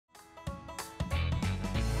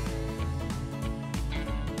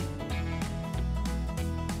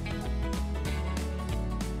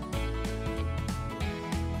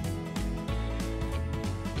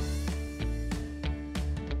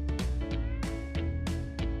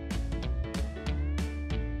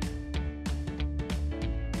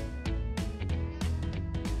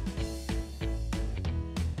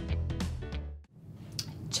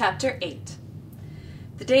Chapter 8.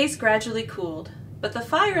 The days gradually cooled, but the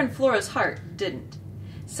fire in Flora's heart didn't.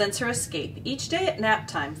 Since her escape, each day at nap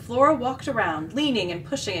time, Flora walked around, leaning and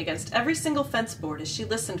pushing against every single fence board as she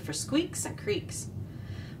listened for squeaks and creaks.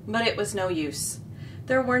 But it was no use.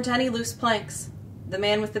 There weren't any loose planks. The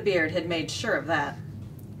man with the beard had made sure of that.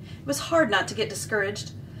 It was hard not to get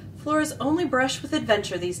discouraged. Flora's only brush with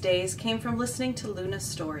adventure these days came from listening to Luna's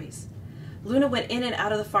stories. Luna went in and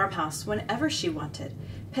out of the farmhouse whenever she wanted,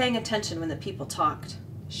 paying attention when the people talked.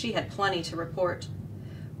 She had plenty to report.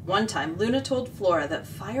 One time, Luna told Flora that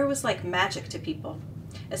fire was like magic to people.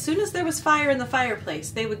 As soon as there was fire in the fireplace,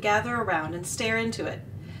 they would gather around and stare into it.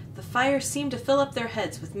 The fire seemed to fill up their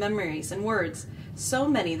heads with memories and words, so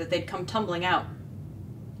many that they'd come tumbling out.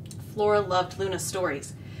 Flora loved Luna's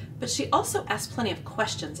stories, but she also asked plenty of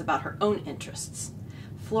questions about her own interests.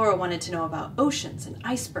 Flora wanted to know about oceans and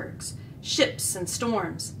icebergs, ships and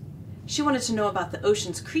storms. She wanted to know about the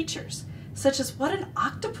ocean's creatures, such as what an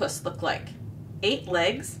octopus looked like. 8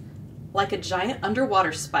 legs? Like a giant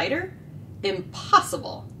underwater spider?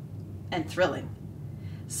 Impossible! And thrilling.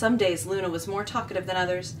 Some days Luna was more talkative than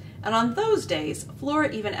others, and on those days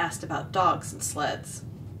Flora even asked about dogs and sleds.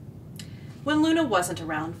 When Luna wasn't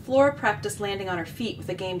around, Flora practiced landing on her feet with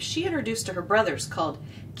a game she introduced to her brothers called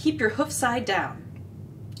Keep Your Hoof Side Down.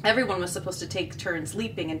 Everyone was supposed to take turns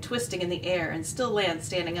leaping and twisting in the air and still land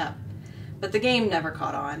standing up. But the game never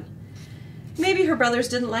caught on. Maybe her brothers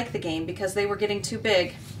didn't like the game because they were getting too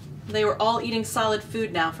big. They were all eating solid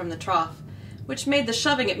food now from the trough, which made the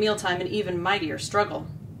shoving at mealtime an even mightier struggle.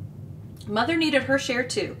 Mother needed her share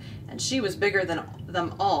too, and she was bigger than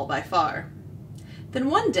them all by far. Then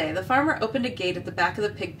one day the farmer opened a gate at the back of the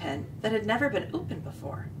pig pen that had never been opened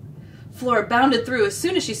before. Flora bounded through as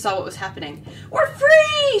soon as she saw what was happening. "We're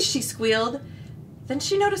free!" she squealed. Then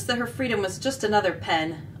she noticed that her freedom was just another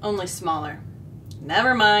pen, only smaller.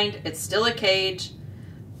 Never mind, it's still a cage.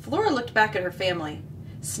 Flora looked back at her family.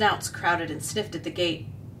 Snouts crowded and sniffed at the gate,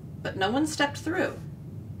 but no one stepped through.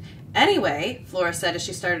 "Anyway," Flora said as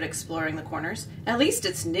she started exploring the corners, "at least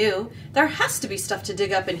it's new. There has to be stuff to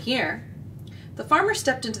dig up in here." The farmer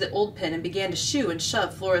stepped into the old pen and began to shoo and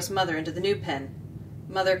shove Flora's mother into the new pen.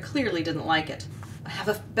 Mother clearly didn't like it. "I have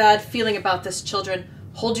a bad feeling about this, children.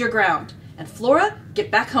 Hold your ground. And Flora, get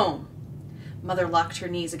back home." Mother locked her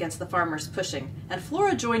knees against the farmer's pushing, and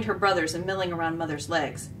Flora joined her brothers in milling around Mother's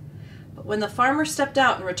legs. But when the farmer stepped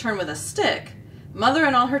out and returned with a stick, Mother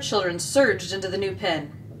and all her children surged into the new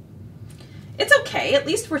pen. "It's okay, at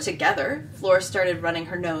least we're together." Flora started running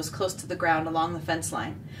her nose close to the ground along the fence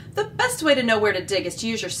line. "The best way to know where to dig is to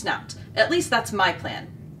use your snout. At least that's my plan."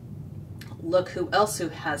 "Look who else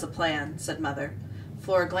has a plan," said Mother.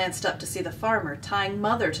 Flora glanced up to see the farmer tying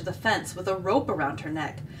Mother to the fence with a rope around her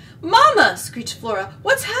neck. "Mama!" screeched Flora.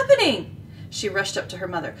 "What's happening?" She rushed up to her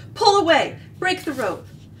mother. "Pull away! Break the rope!"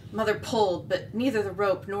 Mother pulled, but neither the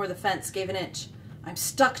rope nor the fence gave an inch. "I'm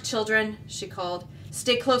stuck, children," she called.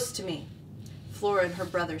 "Stay close to me." Flora and her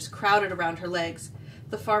brothers crowded around her legs.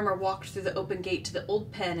 The farmer walked through the open gate to the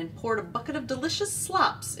old pen and poured a bucket of delicious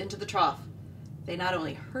slops into the trough. They not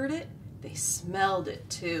only heard it, they smelled it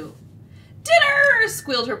too. "Dinner!"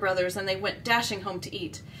 squealed her brothers, and they went dashing home to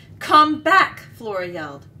eat. "Come back!" Flora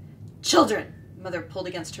yelled. "Children!" Mother pulled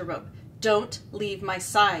against her rope. "Don't leave my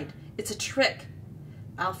side. It's a trick."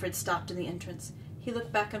 Alfred stopped in the entrance. He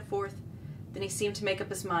looked back and forth. Then he seemed to make up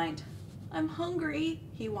his mind. "I'm hungry,"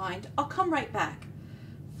 he whined. "I'll come right back."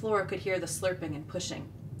 Flora could hear the slurping and pushing.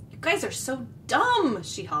 "You guys are so dumb,"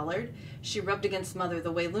 she hollered. She rubbed against Mother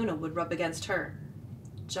the way Luna would rub against her.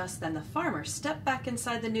 Just then the farmer stepped back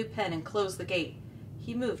inside the new pen and closed the gate.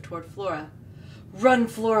 He moved toward Flora. "Run,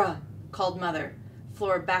 Flora!" called Mother.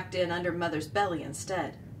 Flora backed in under Mother's belly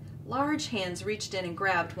instead. Large hands reached in and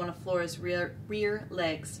grabbed one of Flora's rear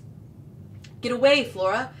legs. "Get away,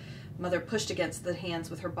 Flora!" Mother pushed against the hands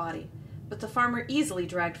with her body, but the farmer easily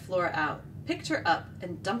dragged Flora out, picked her up,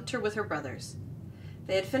 and dumped her with her brothers.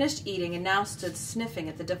 They had finished eating and now stood sniffing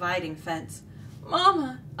at the dividing fence.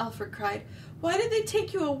 "Mama!" Alfred cried. "Why did they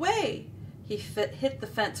take you away?" He hit the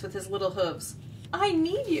fence with his little hooves. "I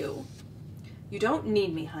need you." "You don't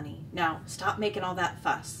need me, honey. Now, stop making all that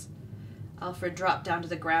fuss." Alfred dropped down to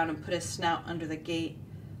the ground and put his snout under the gate.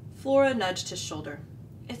 Flora nudged his shoulder.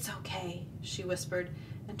 "It's okay," she whispered,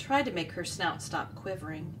 and tried to make her snout stop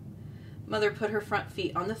quivering. Mother put her front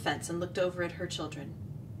feet on the fence and looked over at her children.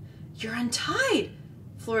 "You're untied!"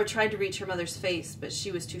 Flora tried to reach her mother's face, but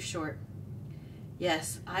she was too short.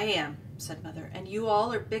 "Yes, I am," said Mother, "and you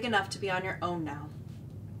all are big enough to be on your own now."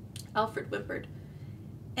 Alfred whimpered.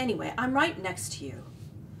 "Anyway, I'm right next to you."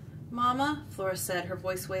 "Mama," Flora said, her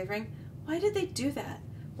voice wavering, "why did they do that?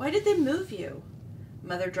 Why did they move you?"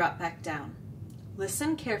 Mother dropped back down.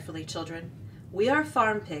 Listen carefully, children. We are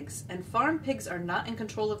farm pigs, and farm pigs are not in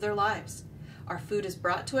control of their lives. Our food is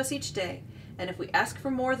brought to us each day, and if we ask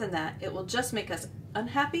for more than that, it will just make us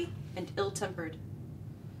unhappy and ill-tempered.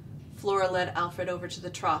 Flora led Alfred over to the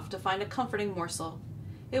trough to find a comforting morsel.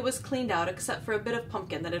 It was cleaned out except for a bit of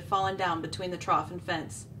pumpkin that had fallen down between the trough and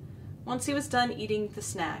fence. Once he was done eating the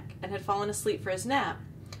snack and had fallen asleep for his nap,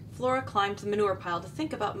 Flora climbed the manure pile to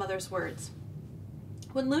think about Mother's words.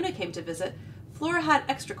 When Luna came to visit, Flora had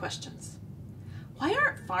extra questions. "Why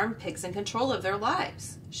aren't farm pigs in control of their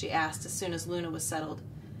lives?" she asked as soon as Luna was settled.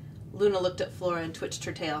 Luna looked at Flora and twitched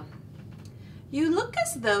her tail. "You look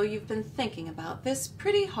as though you've been thinking about this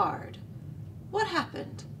pretty hard. What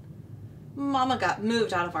happened?" "Mama got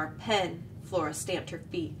moved out of our pen." Flora stamped her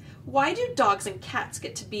feet. "Why do dogs and cats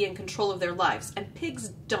get to be in control of their lives and pigs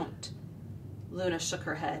don't?" Luna shook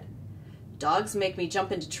her head. "Dogs make me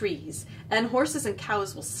jump into trees, and horses and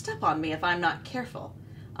cows will step on me if I'm not careful.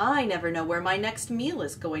 I never know where my next meal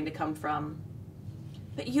is going to come from."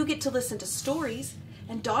 "But you get to listen to stories,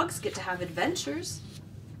 and dogs get to have adventures."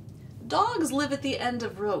 "Dogs live at the end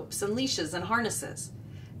of ropes and leashes and harnesses.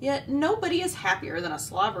 Yet nobody is happier than a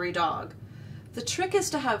slobbery dog. The trick is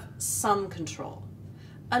to have some control.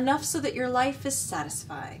 Enough so that your life is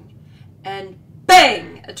satisfying." And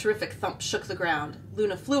bang! A terrific thump shook the ground.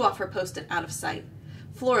 Luna flew off her post and out of sight.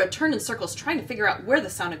 Flora turned in circles trying to figure out where the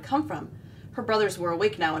sound had come from. Her brothers were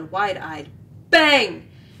awake now and wide-eyed. Bang!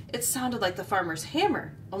 It sounded like the farmer's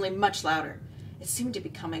hammer, only much louder. It seemed to be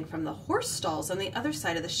coming from the horse stalls on the other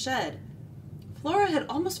side of the shed. Flora had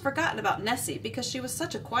almost forgotten about Nessie because she was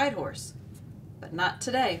such a quiet horse. But not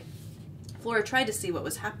today. Flora tried to see what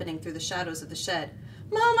was happening through the shadows of the shed.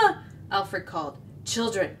 "Mama!" Alfred called.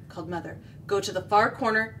 "Children," called Mother, "go to the far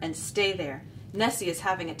corner and stay there. Nessie is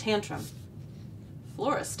having a tantrum."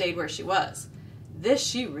 Flora stayed where she was. This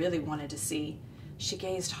she really wanted to see. She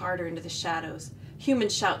gazed harder into the shadows. Human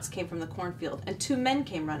shouts came from the cornfield, and 2 men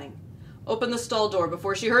came running. "Open the stall door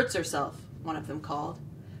before she hurts herself," one of them called.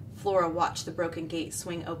 Flora watched the broken gate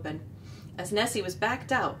swing open. As Nessie was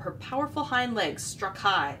backed out, her powerful hind legs struck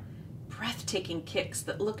high, breathtaking kicks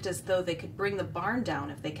that looked as though they could bring the barn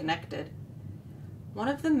down if they connected. One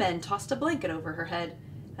of the men tossed a blanket over her head,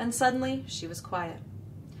 and suddenly she was quiet.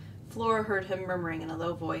 Flora heard him murmuring in a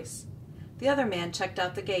low voice. The other man checked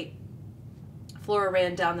out the gate. Flora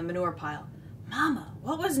ran down the manure pile. "Mama,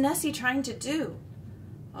 what was Nessie trying to do?"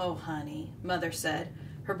 "Oh, honey," Mother said.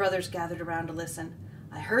 Her brothers gathered around to listen.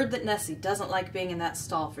 "I heard that Nessie doesn't like being in that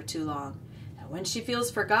stall for too long, and when she feels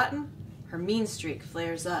forgotten, her mean streak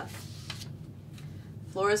flares up."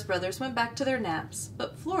 Flora's brothers went back to their naps,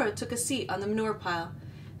 but Flora took a seat on the manure pile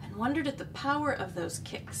and wondered at the power of those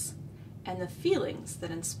kicks and the feelings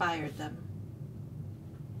that inspired them.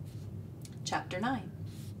 Chapter 9.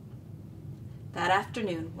 That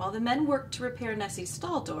afternoon, while the men worked to repair Nessie's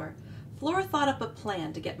stall door, Flora thought up a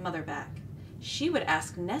plan to get Mother back. She would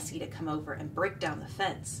ask Nessie to come over and break down the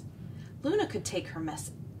fence. Luna could take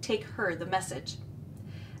her the message.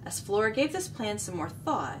 As Flora gave this plan some more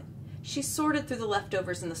thought, she sorted through the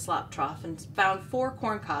leftovers in the slop trough and found 4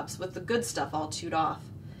 corn cobs with the good stuff all chewed off.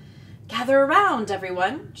 "Gather around,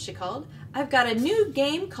 everyone," she called. "I've got a new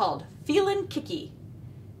game called Feelin' Kicky."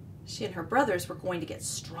 She and her brothers were going to get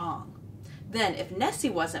strong. Then, if Nessie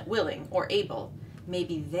wasn't willing or able,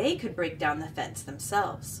 maybe they could break down the fence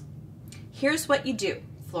themselves. "Here's what you do,"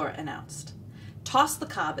 Flora announced. "Toss the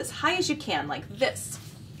cob as high as you can, like this."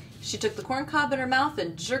 She took the corn cob in her mouth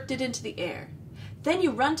and jerked it into the air. "Then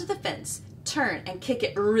you run to the fence, turn and kick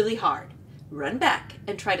it really hard. Run back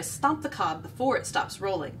and try to stomp the cob before it stops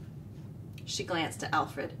rolling." She glanced at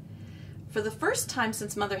Alfred. For the first time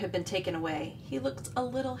since Mother had been taken away, he looked a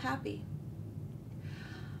little happy.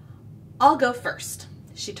 "I'll go first."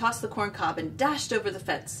 She tossed the corn cob and dashed over the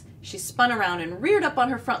fence. She spun around and reared up on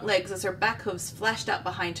her front legs as her back hooves flashed out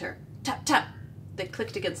behind her. Tap, tap! They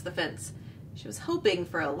clicked against the fence. She was hoping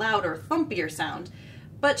for a louder, thumpier sound,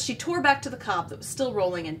 but she tore back to the cob that was still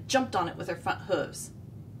rolling and jumped on it with her front hooves.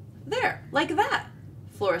 "There, like that!"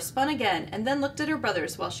 Flora spun again and then looked at her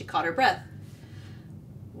brothers while she caught her breath.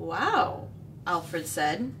 "Wow," Alfred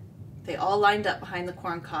said. They all lined up behind the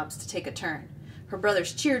corn cobs to take a turn. Her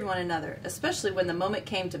brothers cheered one another, especially when the moment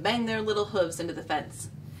came to bang their little hooves into the fence.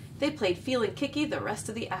 They played Feelin' Kicky the rest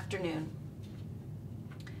of the afternoon.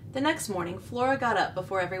 The next morning, Flora got up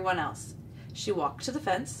before everyone else. She walked to the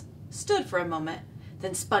fence, stood for a moment,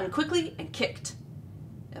 then spun quickly and kicked.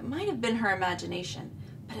 It might have been her imagination,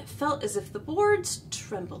 but it felt as if the boards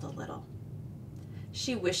trembled a little.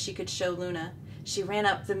 She wished she could show Luna. She ran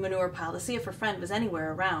up the manure pile to see if her friend was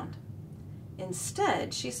anywhere around.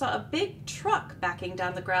 Instead, she saw a big truck backing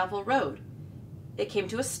down the gravel road. It came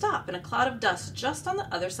to a stop in a cloud of dust just on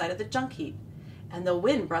the other side of the junk heap, and the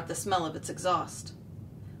wind brought the smell of its exhaust.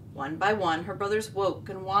 One by one, her brothers woke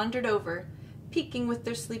and wandered over, peeking with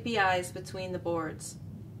their sleepy eyes between the boards.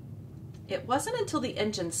 It wasn't until the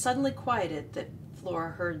engine suddenly quieted that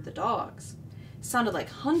Flora heard the dogs. It sounded like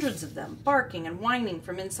hundreds of them, barking and whining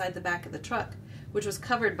from inside the back of the truck, which was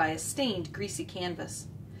covered by a stained, greasy canvas.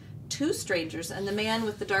 Two strangers and the man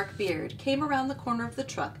with the dark beard came around the corner of the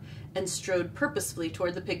truck and strode purposefully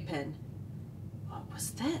toward the pig pen. What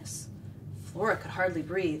was this? Flora could hardly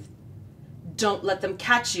breathe. "Don't let them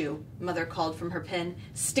catch you," Mother called from her pen.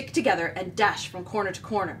 "Stick together and dash from corner to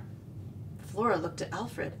corner." Flora looked at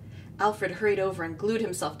Alfred. Alfred hurried over and glued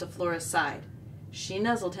himself to Flora's side. She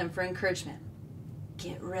nuzzled him for encouragement.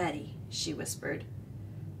 "Get ready," she whispered.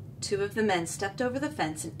 Two of the men stepped over the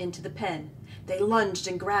fence and into the pen. They lunged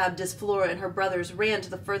and grabbed as Flora and her brothers ran to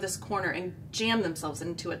the furthest corner and jammed themselves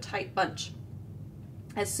into a tight bunch.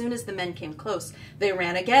 As soon as the men came close, they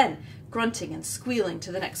ran again, grunting and squealing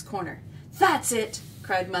to the next corner. "That's it!"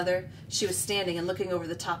 cried Mother. She was standing and looking over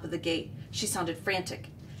the top of the gate. She sounded frantic.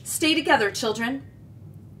 "Stay together, children!"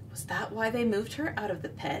 Was that why they moved her out of the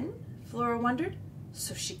pen? Flora wondered.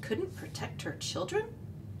 So she couldn't protect her children?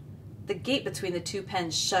 The gate between the two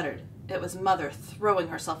pens shuddered. It was Mother throwing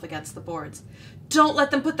herself against the boards. "Don't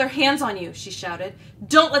let them put their hands on you," she shouted.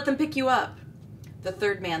 "Don't let them pick you up." The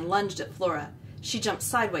third man lunged at Flora. She jumped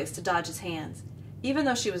sideways to dodge his hands. Even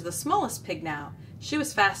though she was the smallest pig now, she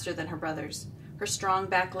was faster than her brothers. Her strong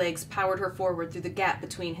back legs powered her forward through the gap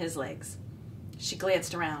between his legs. She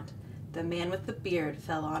glanced around. The man with the beard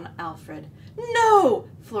fell on Alfred. "No!"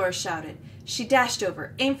 Flora shouted. She dashed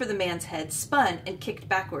over, aimed for the man's head, spun, and kicked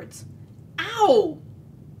backwards. "Ow!"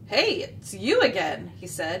 "Hey, it's you again," he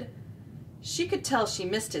said. She could tell she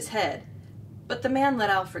missed his head, but the man let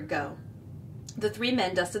Alfred go. The three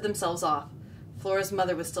men dusted themselves off. Flora's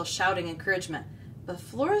mother was still shouting encouragement, but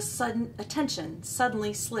Flora's sudden attention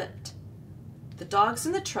suddenly slipped. The dogs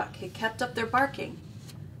in the truck had kept up their barking.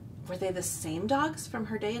 Were they the same dogs from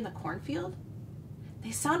her day in the cornfield?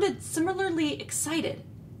 They sounded similarly excited,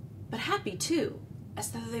 but happy too,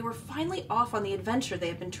 as though they were finally off on the adventure they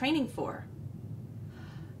had been training for.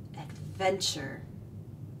 Adventure.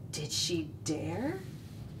 Did she dare?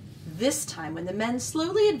 This time, when the men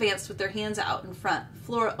slowly advanced with their hands out in front,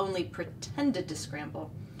 Flora only pretended to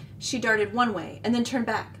scramble. She darted one way and then turned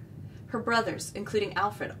back. Her brothers, including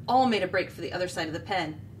Alfred, all made a break for the other side of the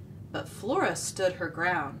pen, but Flora stood her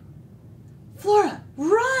ground. "Flora,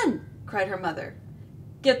 run!" cried her mother.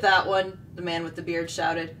 "Get that one," the man with the beard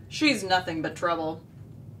shouted. "She's nothing but trouble."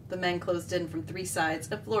 The men closed in from three sides,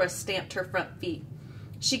 and Flora stamped her front feet.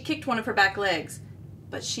 She kicked one of her back legs,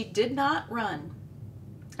 but she did not run.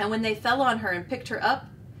 And when they fell on her and picked her up,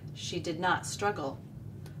 she did not struggle.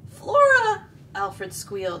 "Flora!" Alfred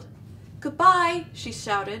squealed. "Goodbye," she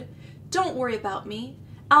shouted. "Don't worry about me.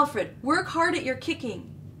 Alfred, work hard at your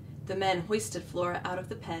kicking." The men hoisted Flora out of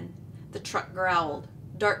the pen. The truck growled.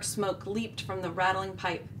 Dark smoke leaped from the rattling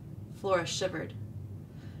pipe. Flora shivered.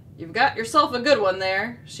 "You've got yourself a good one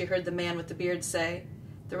there," she heard the man with the beard say.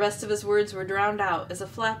 The rest of his words were drowned out as a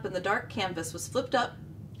flap in the dark canvas was flipped up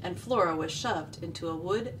and Flora was shoved into a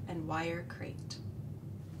wood and wire crate.